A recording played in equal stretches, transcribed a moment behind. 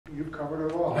you've covered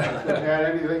it all. I couldn't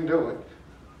add anything to it.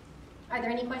 Are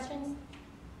there any questions?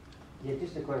 Yeah,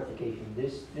 just a clarification.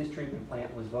 This treatment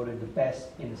plant was voted the best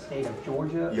in the state of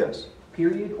Georgia? Yes.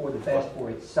 Period, or the best for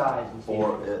its size in the state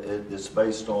Or of Georgia? it's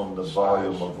based on the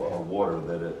volume of water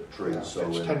that it treats. Yeah, So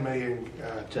it's in 10 million,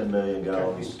 10 million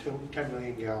gallons. 10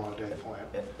 million gallon a day plant.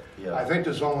 Yeah. I think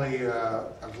there's only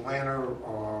Atlanta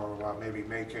or maybe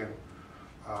Macon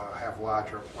have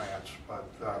larger plants, but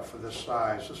for this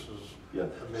size, this is Yeah.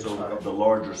 the So mid-size. of the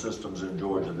larger systems in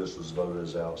Georgia, this was voted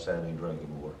as outstanding drinking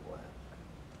water plant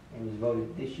And it was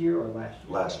voted this year or last year?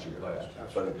 last year.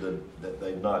 That's But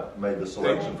they've not made the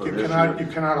selection for You this cannot, year.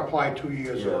 you cannot apply 2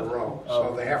 years in a Yeah. row,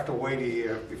 so they have to wait a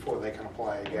year before they can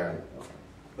apply again. Okay.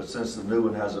 But since the new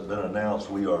one hasn't been announced,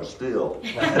 we are still.